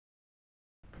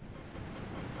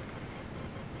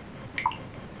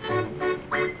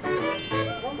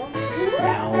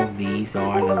These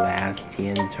are the last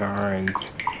 10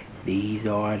 turns. These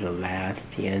are the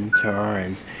last 10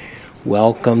 turns.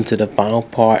 Welcome to the final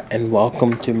part and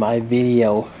welcome to my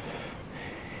video.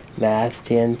 Last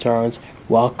 10 turns.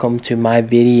 Welcome to my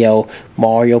video.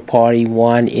 Mario Party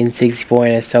 1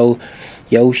 N64 NSO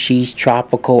Yoshi's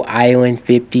Tropical Island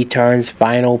 50 turns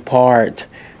final part.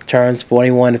 Turns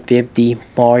 41 to 50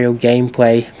 Mario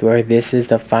gameplay, where this is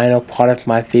the final part of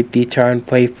my 50 turn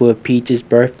playthrough of Peach's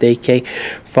birthday cake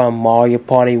from Mario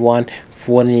Party 1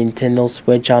 for the Nintendo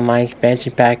Switch Online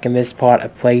expansion pack. In this part I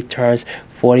play turns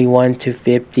 41 to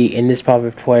 50. In this part I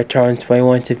play turns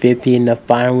 21 to 50, and the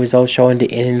final result showing the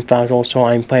end and final result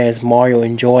showing I'm playing as Mario.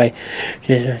 Enjoy.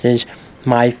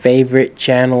 My favorite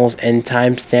channels and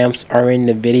timestamps are in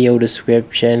the video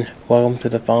description. Welcome to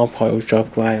the final part of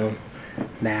Tropical Island.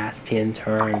 Last 10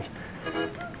 turns.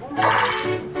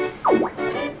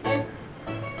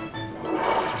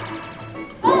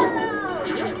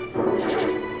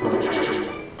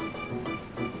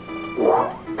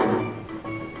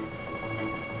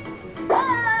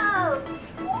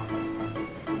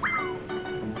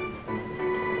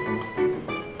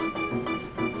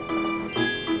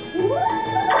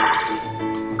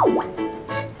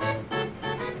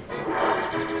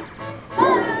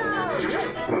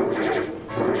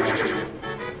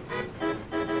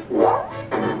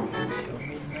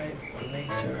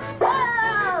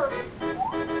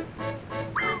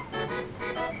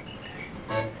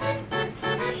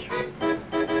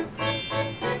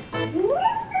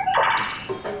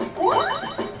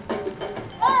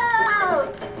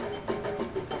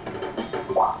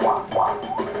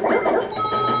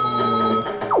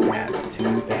 That's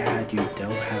too bad. You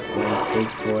don't have what it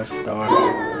takes for a start.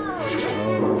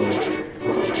 Oh,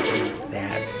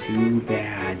 that's too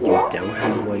bad. You don't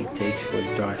have what it takes for a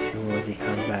start. Once you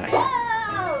come back,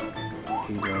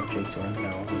 you don't take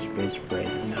 $1 bridge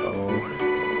places. Oh,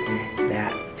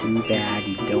 that's too bad.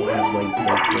 You don't have what it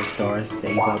takes for a start.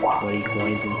 Save up 20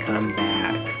 coins and come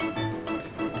back.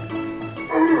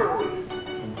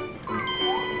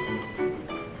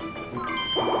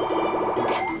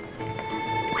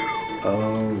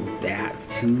 Oh, that's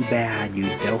too bad. You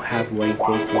don't have what it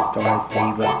takes to start.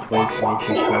 Save up 20 points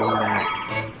and come back.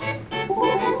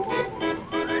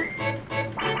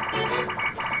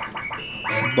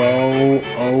 Bowl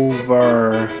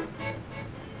over.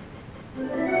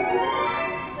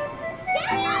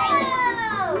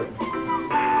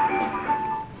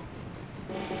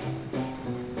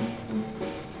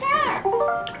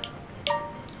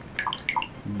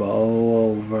 Bowl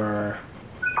over.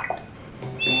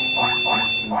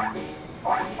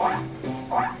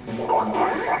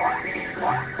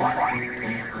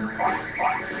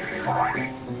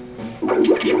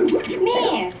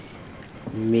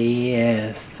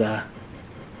 Miss.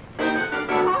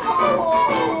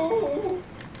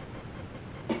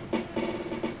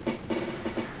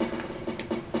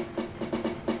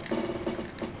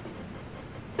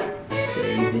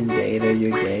 Saving data,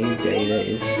 your game data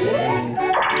is saved.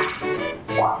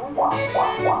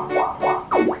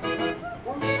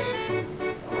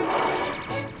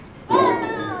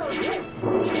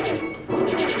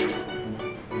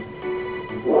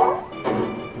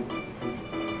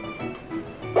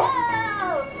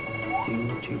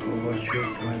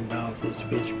 $2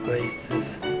 switch places.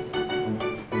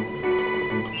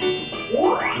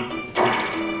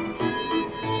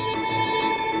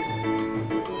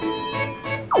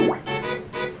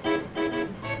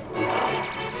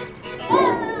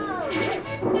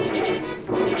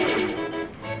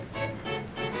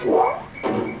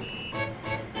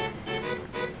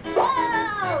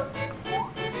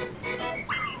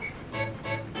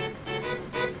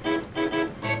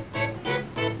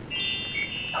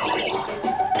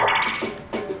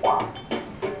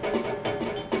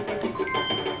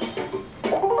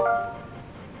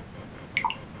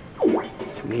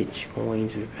 Switch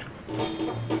coins with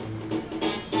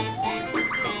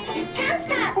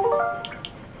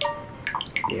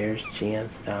there's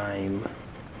chance time.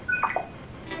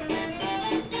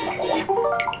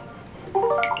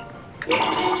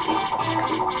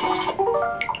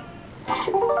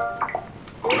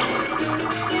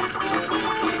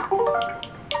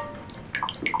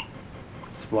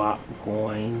 Swap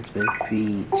coins with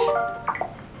Peach.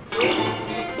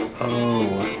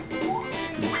 Oh.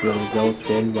 The results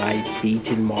win right. Peach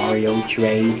and Mario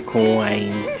trade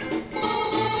coins.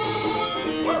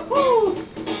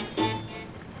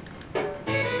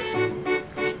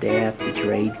 They have to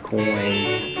trade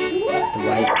coins. The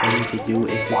right thing to do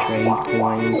is to trade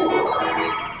coins.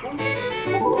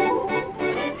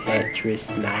 Tetris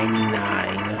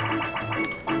 99.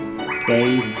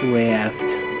 Facelift.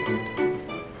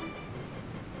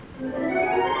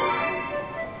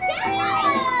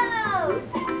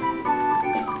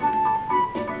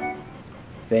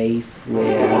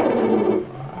 facelift.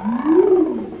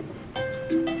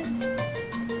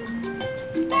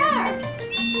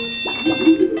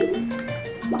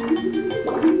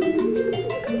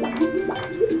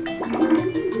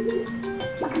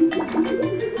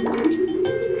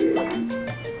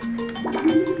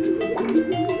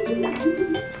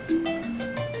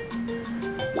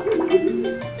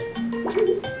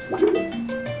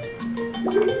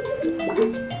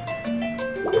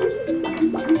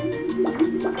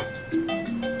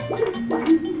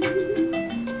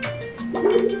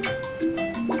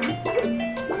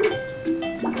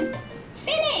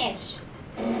 Finish!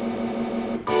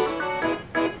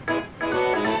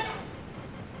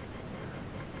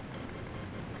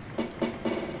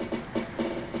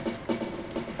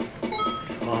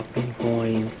 Swapping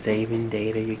coins, saving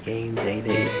data, your game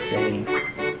data is safe.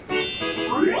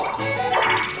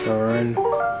 Turn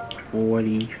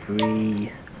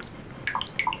 43.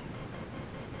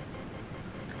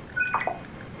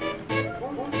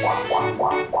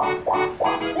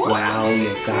 Wow,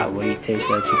 you've got what it takes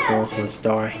out your coins for a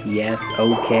star. Yes,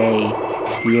 okay.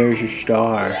 Here's your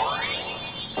star.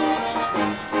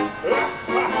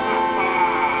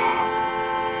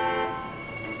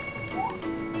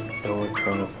 Don't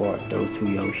turn apart those two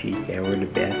Yoshis. They were the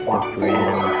best of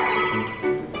friends.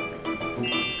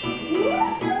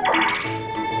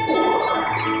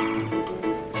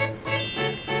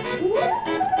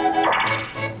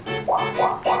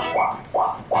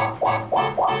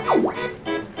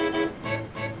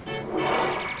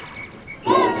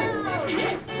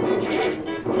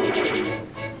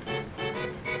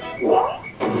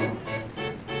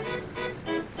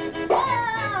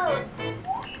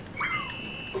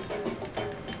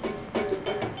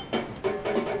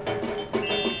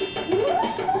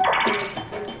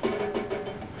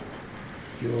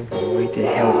 You're going to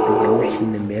help the Yoshi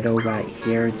in the middle right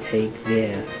here. Take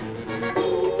this.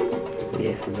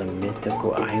 This is a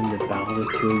mystical item, the Bowser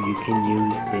 2. You can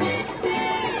use this.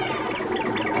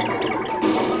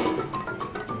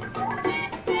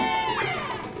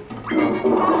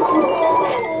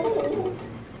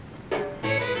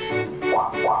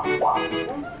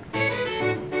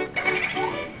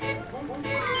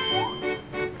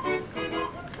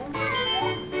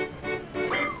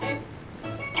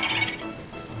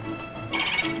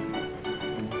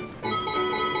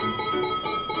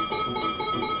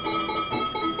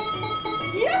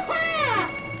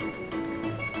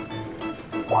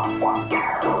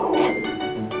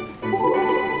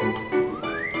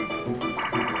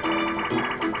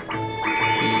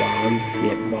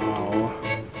 Basketball.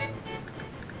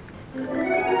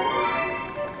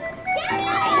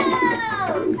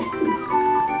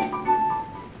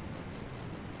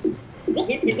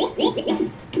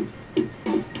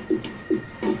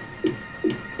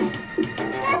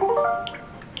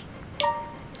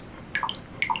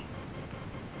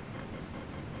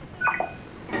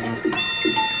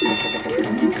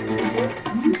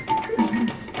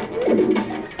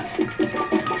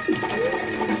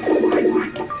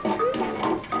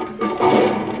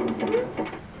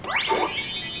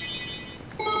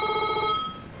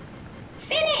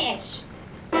 Finish!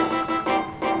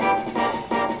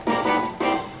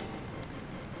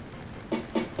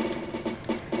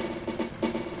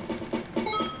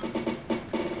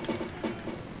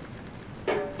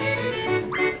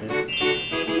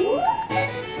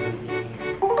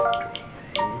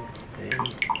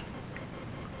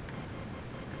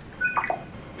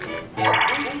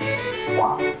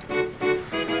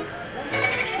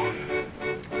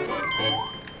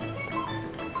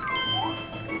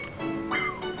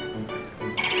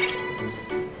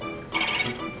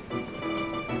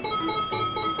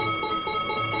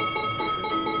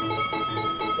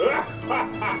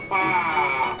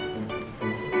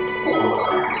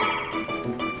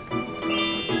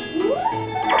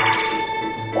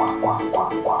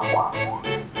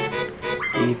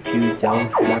 If you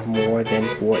don't have more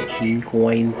than 14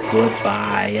 coins,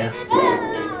 goodbye.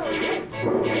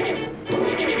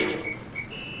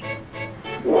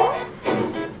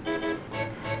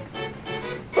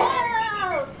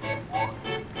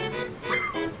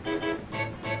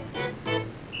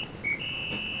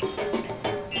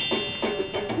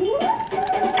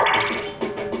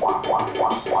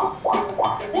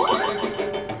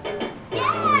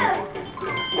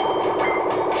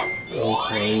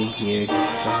 Okay, here's the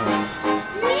song.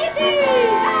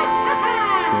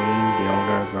 Green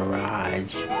Builder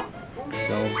Garage.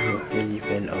 Don't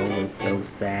even, oh, it's so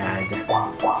sad.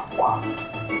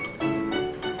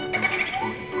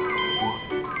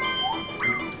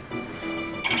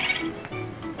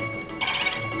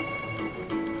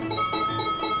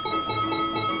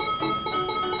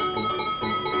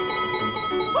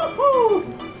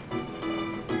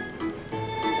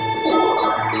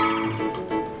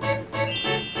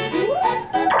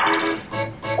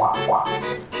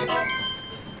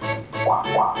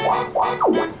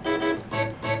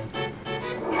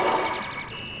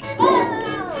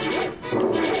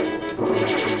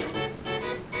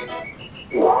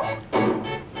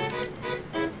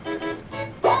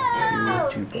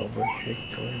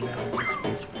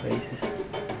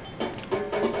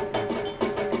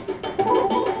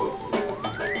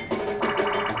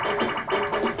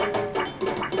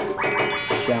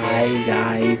 Shy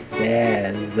Guy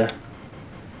says. Raise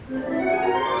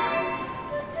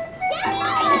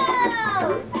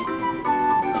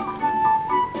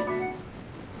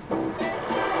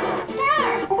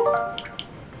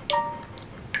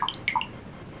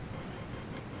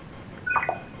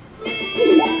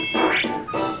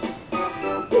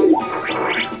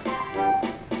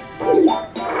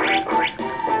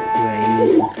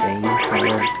the same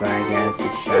colored flag as the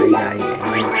Shy Guy.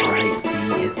 A is right, B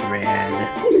is red.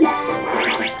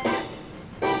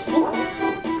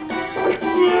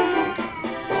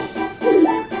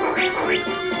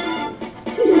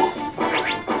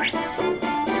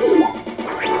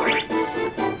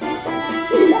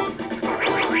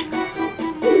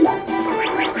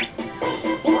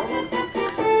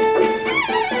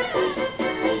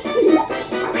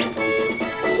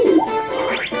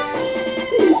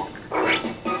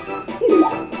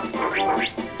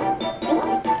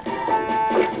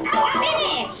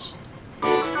 Finish!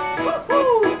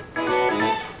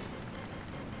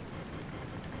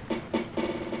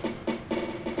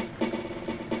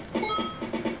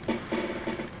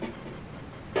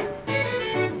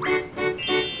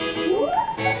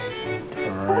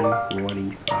 Turn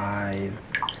 45.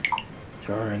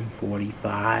 Turn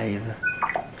 45.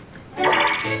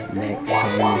 Next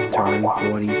turn is turn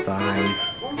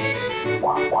 45.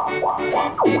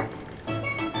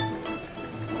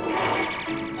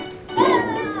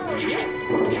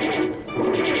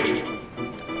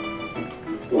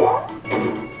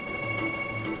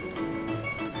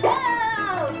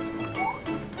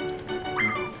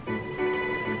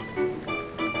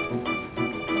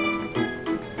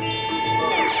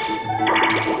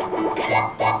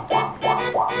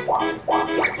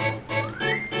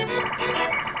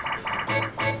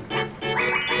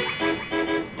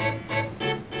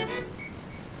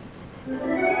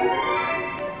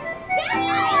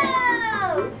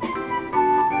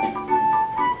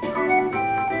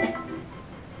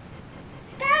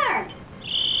 Start!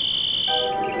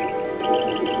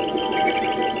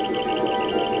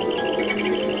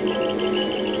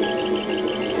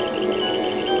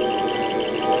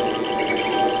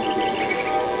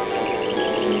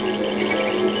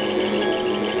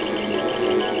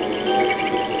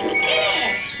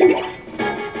 Finish!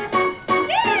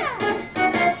 Yeah!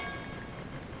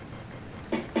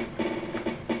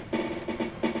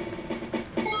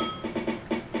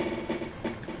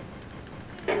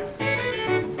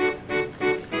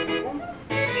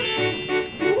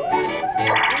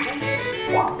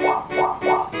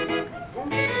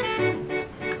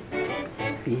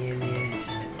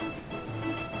 Finished.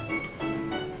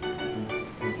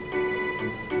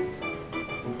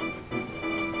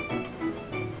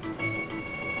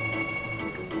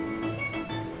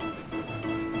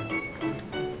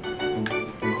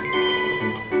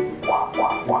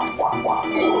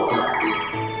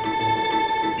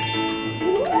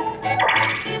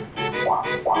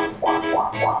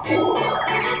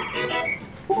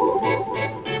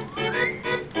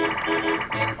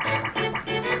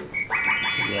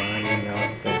 Running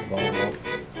up the ball.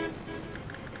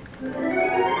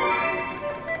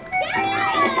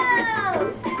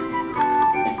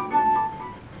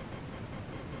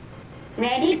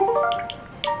 Ready?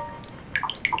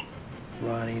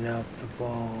 Running up the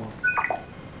ball.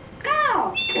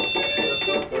 Go!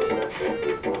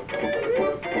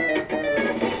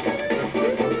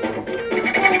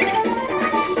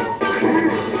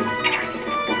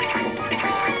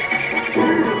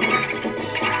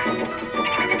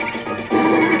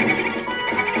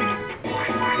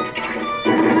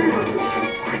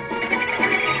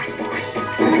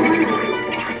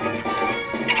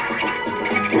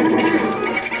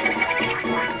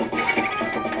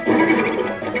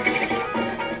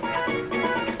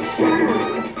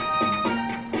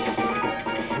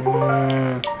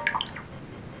 Mm,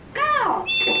 Go!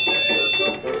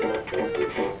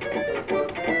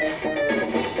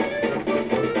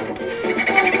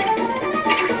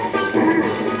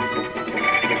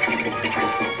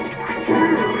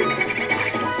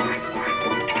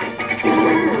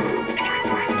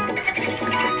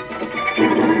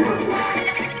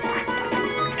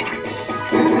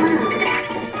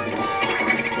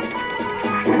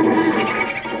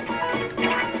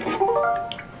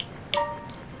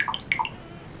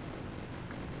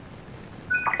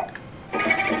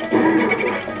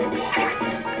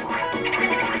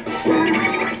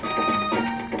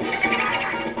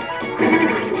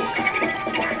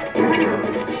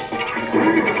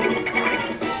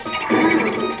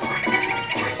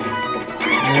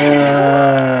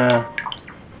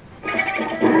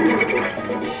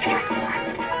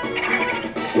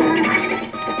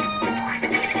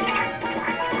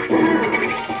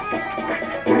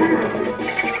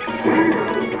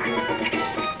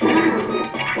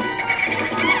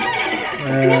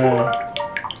 Finish.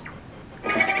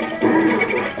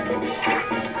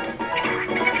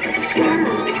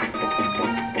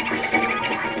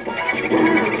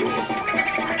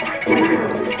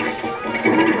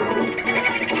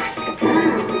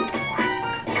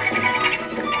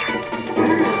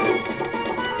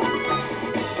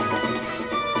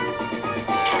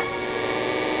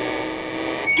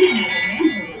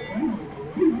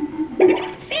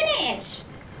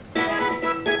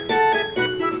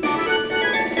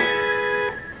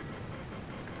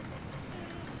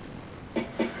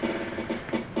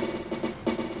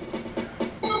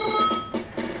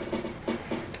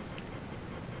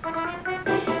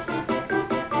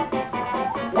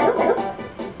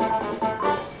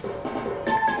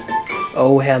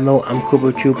 Oh hello, I'm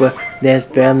Cooper Trooper. There's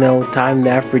very little time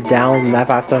left for down. Left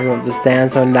after the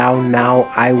stand, so now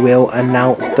I will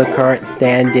announce the current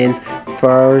standings.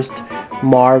 First,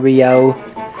 Mario.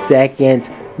 Second,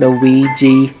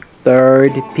 Luigi.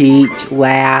 Third, Peach.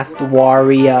 Last,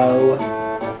 Wario.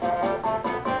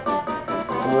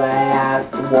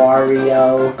 Last,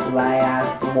 Wario.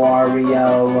 Last,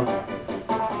 Wario.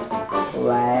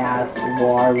 Last,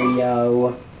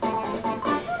 Wario.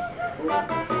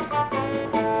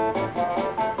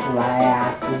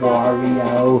 Last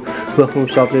Wario. Welcome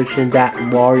to celebration that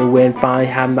Wario win. Finally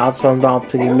have not some down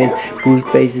to the miss blue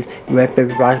spaces. Red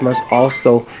paper prize must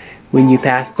also when you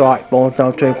pass start bonus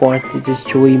down to going. This is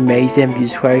truly amazing. You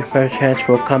swear for a chance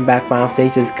for a comeback final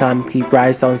stages come. Keep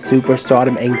rise on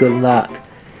superstardom and good luck.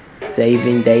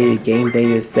 Saving data, game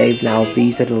data saved now.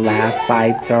 These are the last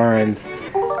 5 turns.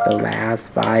 The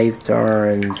last 5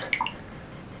 turns.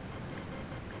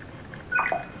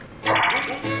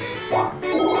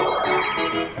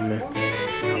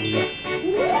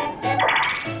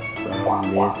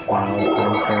 From this round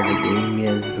until the game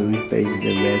ends, blue spaces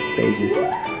and red spaces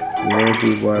will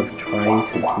be worth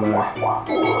twice as much.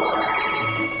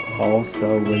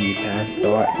 Also, when you pass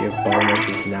start, your bonus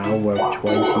is now worth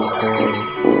 20 coins.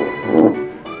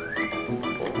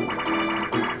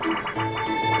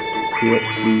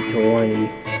 Tipsy 20.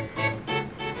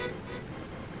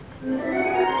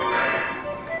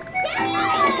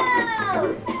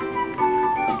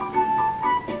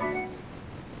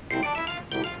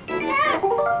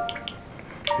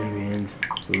 Remains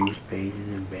blue spaces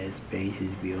and red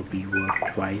spaces will be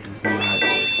worth twice as much.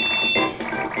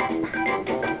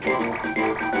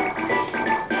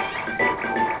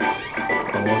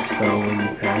 Also, when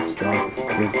you pass start,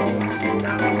 your bonus is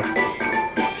now worth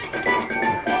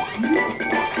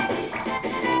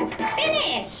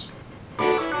Finish.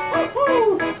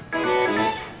 Woohoo.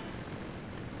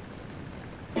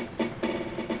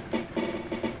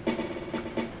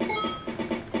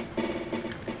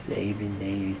 saving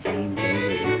data, game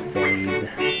data is saved.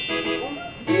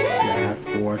 Last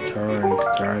 4 turns,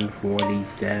 turn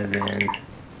 47.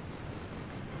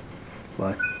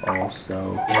 But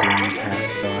also, when you pass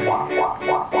start,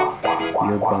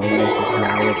 your bonus is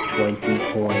now at 20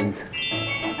 coins.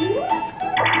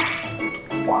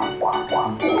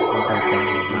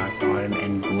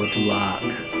 And good luck.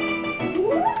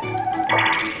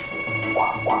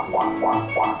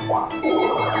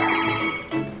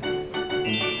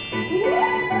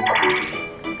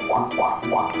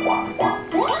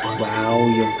 Wow,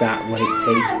 you've got what it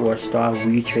takes for a star.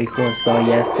 Retrade for a star.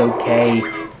 Yes, okay.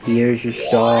 Here's your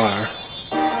star.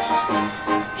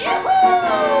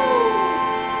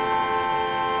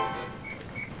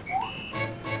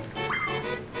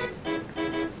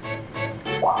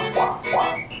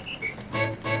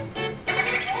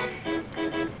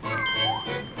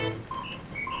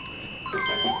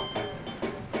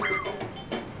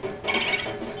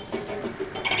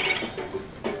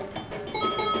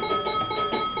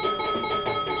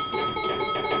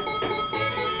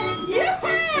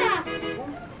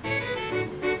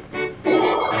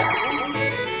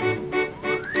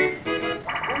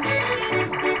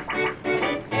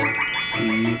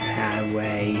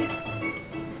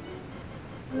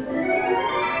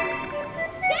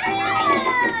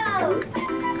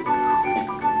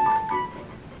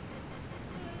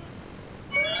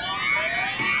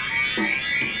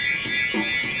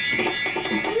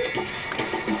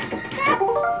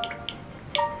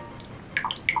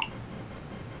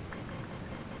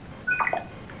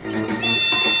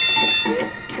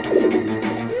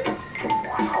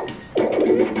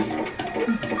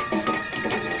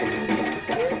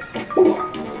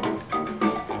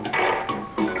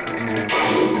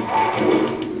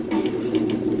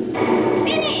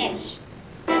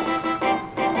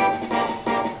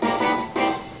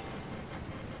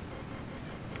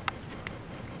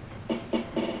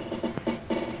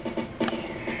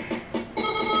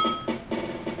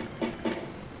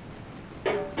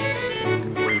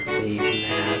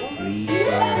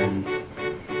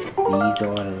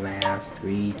 last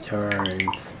 3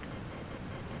 turns.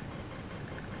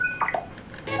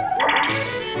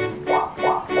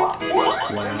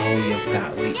 Wow, you've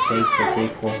got, wait, taste the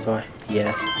take 4 star.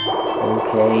 Yes.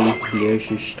 Okay,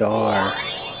 here's your star.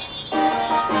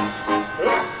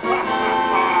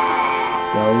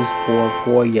 Those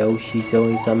poor Yoshis,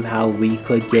 only somehow we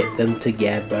could get them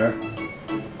together.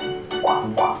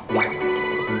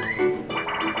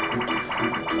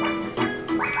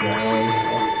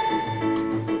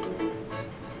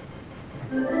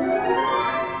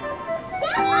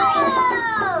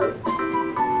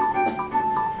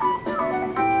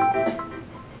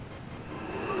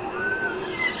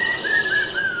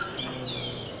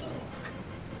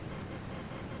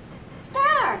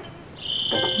 Start.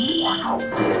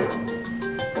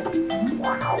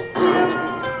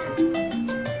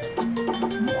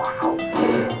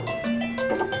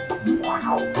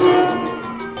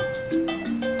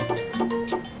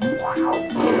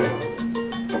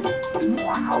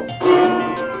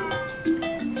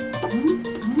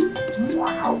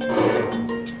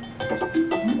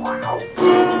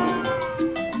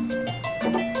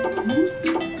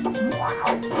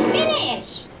 Finish.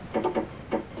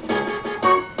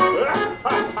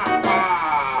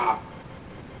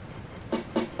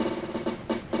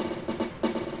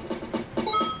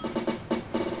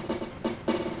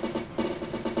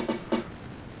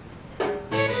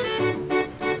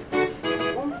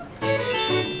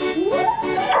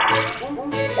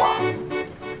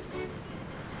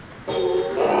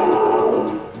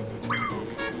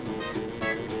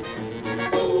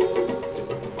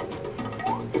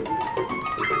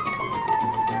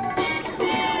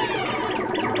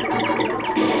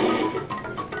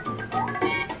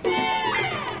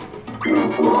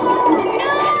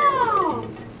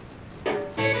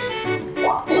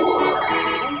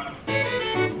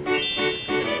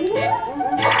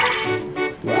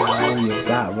 Wow, you've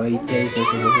got great taste.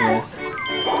 Look at this.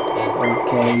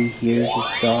 Okay, here's your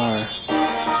star.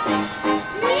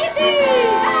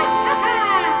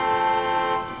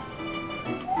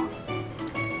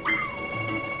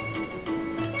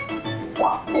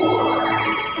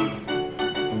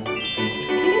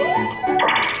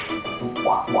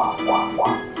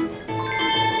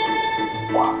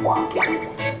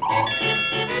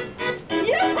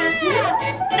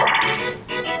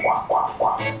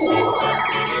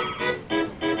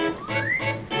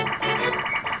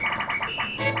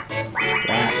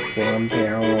 Platform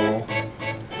barrel.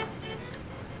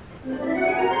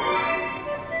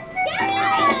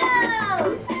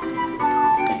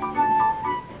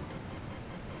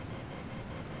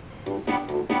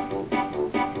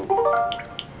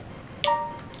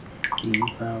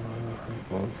 Eva, I'm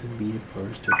going to be the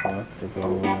first to cross the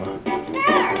goal.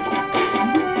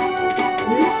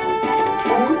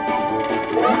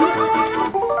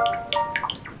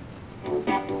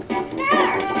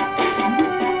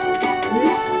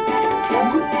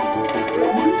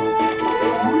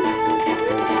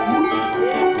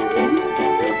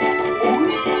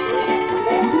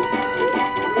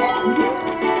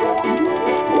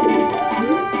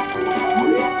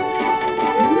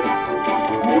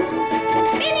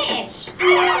 Finish.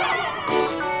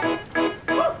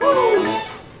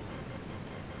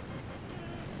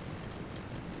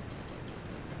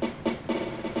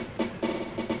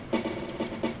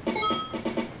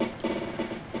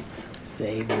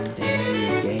 Saving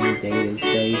data, game data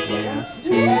save last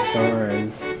 2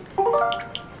 turns.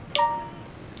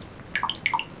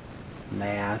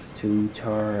 Last 2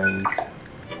 turns.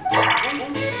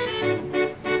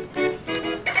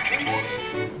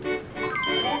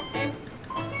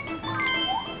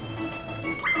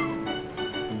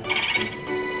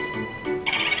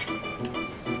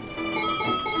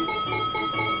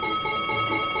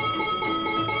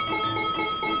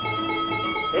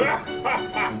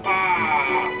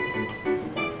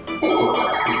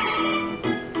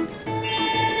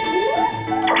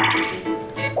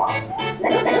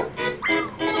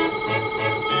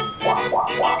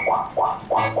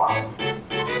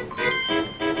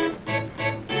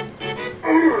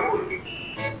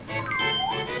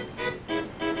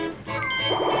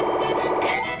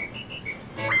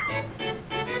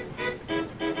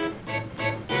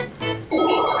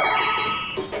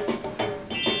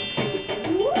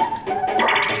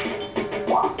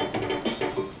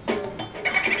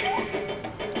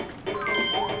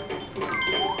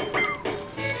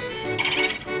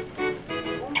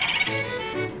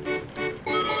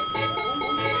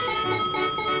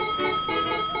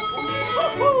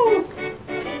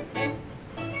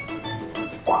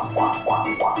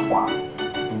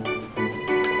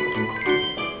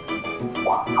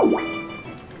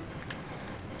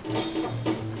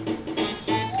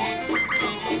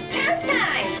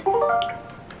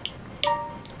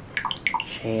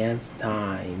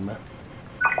 time.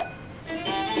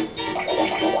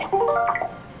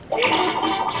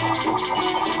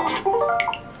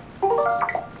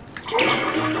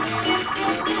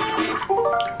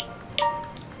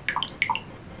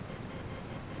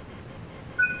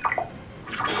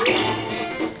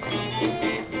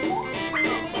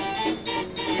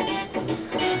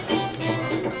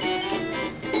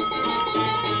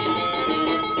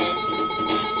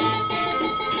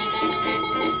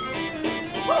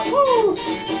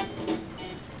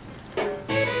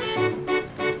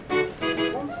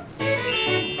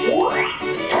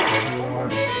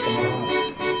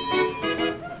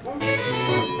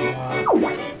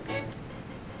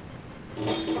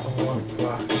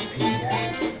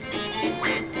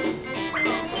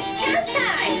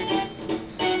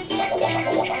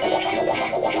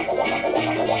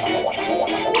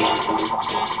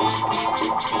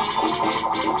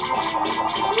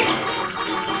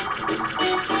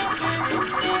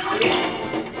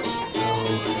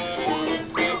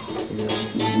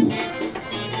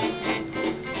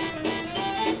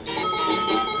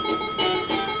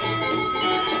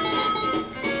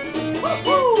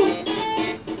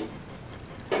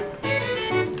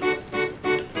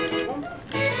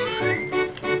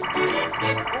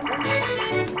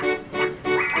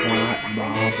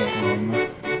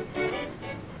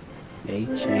 They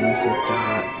changed it to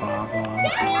hot baba.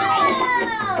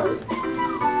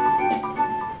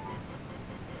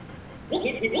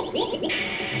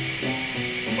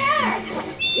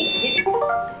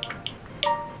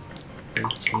 They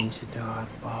changed it to hot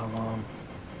baba.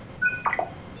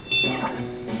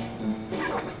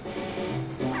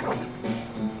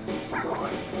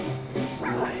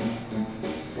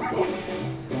 5, 6,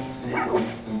 7,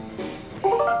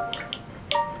 8.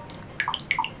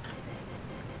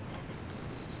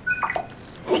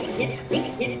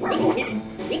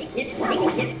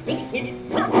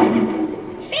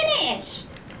 Finish!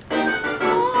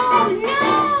 Oh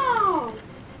no!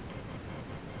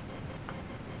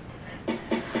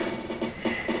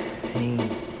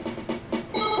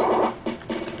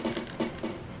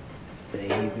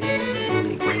 Saving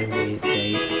the game, they say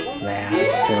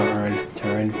last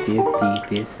turn 50.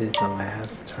 This is the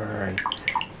last turn.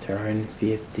 Turn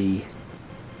 50.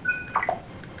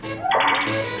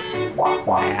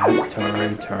 Last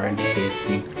turn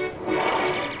 50.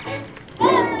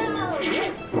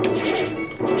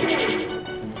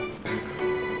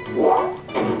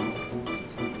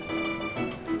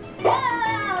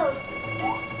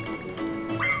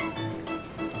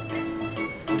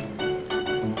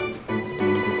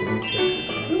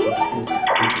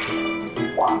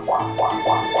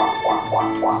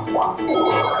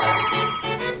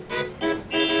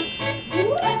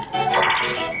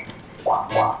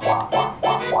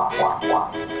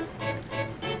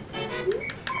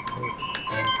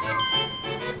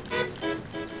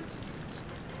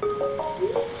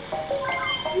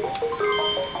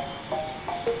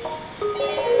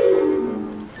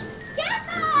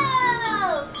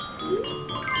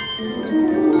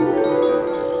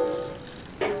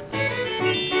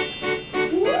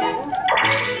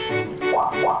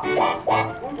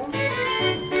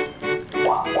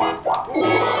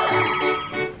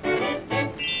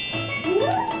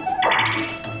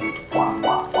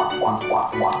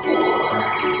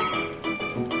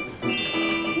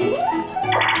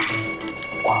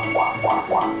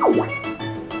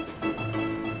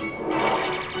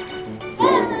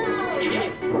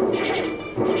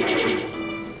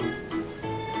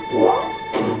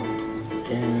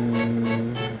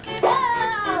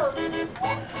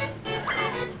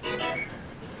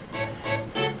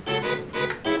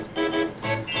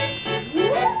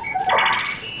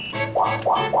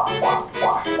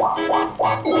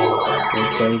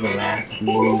 Okay, the last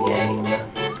mini game.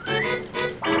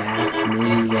 Last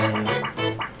mini game.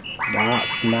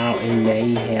 Box Mountain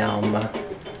Mayhem.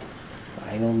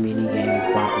 Final mini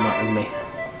game. Box Mountain Mayhem.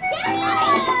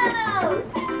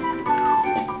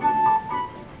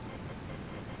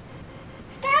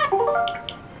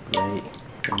 Great.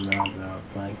 Remember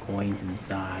my coins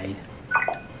inside.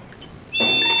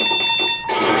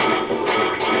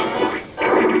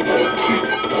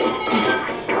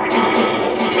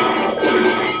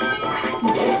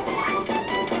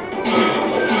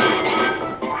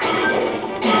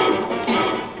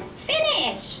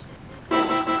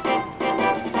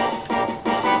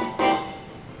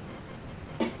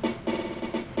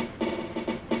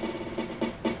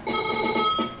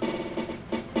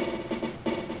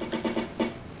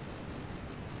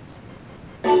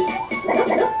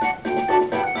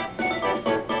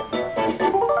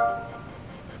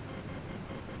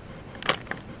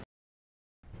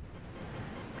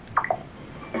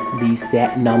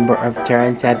 set number of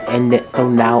turns have ended, so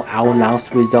now I'll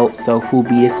announce results. So who'll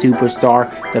be a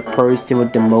superstar? The person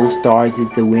with the most stars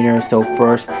is the winner. So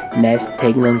first, Nest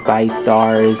taking 5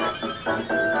 stars.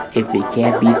 If it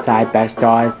can't be side by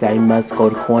stars, then you must go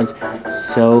to coins.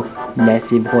 So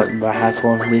Nest important but has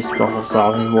one list for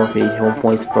solving more 1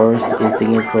 points first is the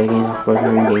games for the games for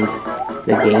games.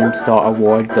 The Game Star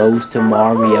Award goes to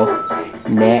Mario.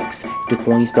 Next, the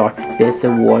Coin Star. This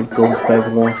award goes by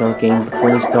one game. The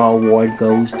Coin Star Award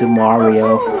goes to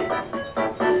Mario.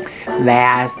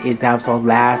 Last is half star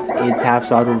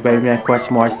with very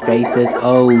question mark spaces.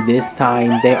 Oh, this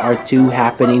time there are 2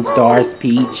 happening stars,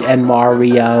 Peach and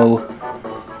Mario.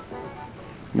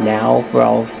 Now for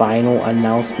our final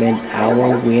announcement,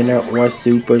 our winner or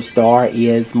superstar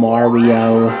is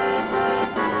Mario.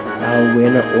 Our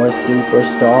winner or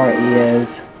superstar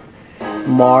is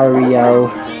Mario.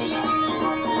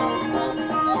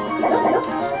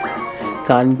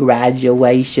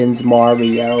 Congratulations,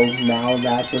 Mario. Now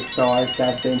that the stars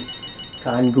have been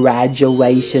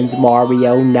Congratulations,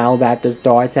 Mario. Now that the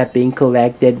stars have been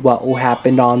collected, what will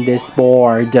happen on this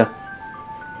board? Congratulations,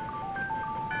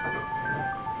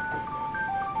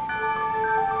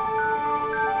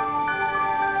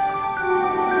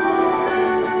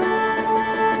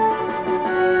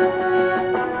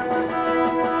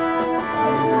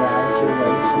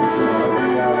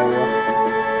 Mario.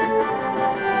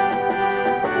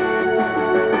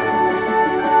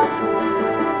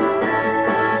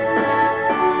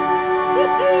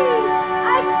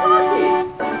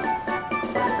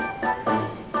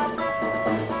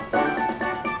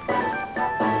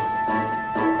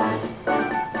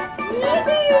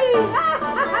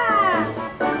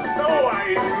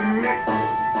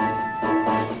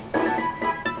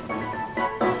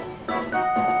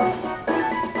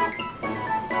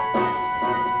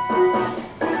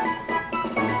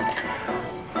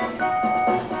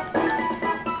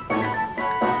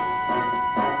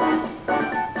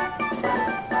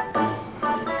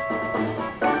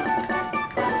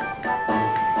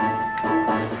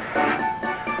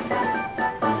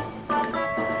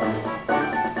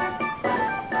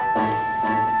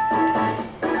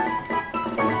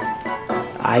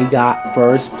 I got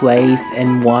first place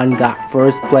and one got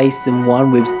first place and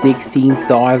one with 16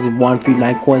 stars and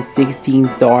 159 coins, 16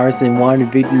 stars and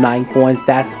 159 coins.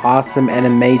 That's awesome and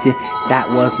amazing. That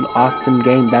was an awesome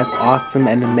game. That's awesome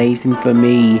and amazing for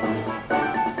me.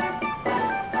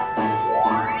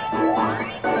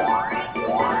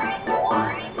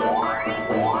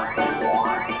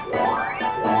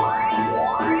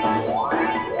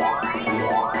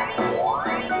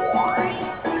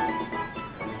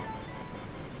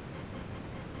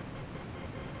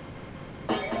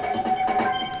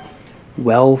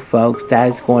 Well, folks, that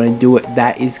is going to do it.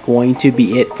 That is going to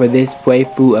be it for this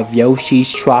playthrough of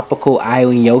Yoshi's Tropical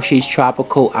Island. Yoshi's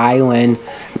Tropical Island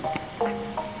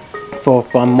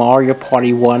from Mario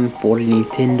Party 1 for the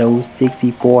Nintendo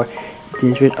 64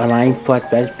 District Online Plus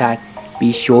Special Pack.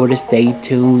 Be sure to stay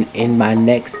tuned in my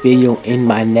next video.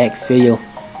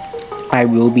 I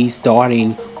will be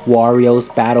starting Wario's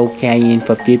Battle Canyon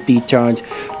for 50 turns.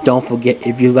 Don't forget,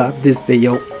 if you love this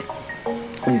video,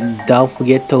 don't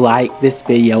forget to like this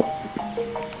video,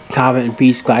 comment, and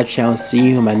subscribe channel. See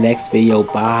you in my next video.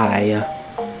 Bye.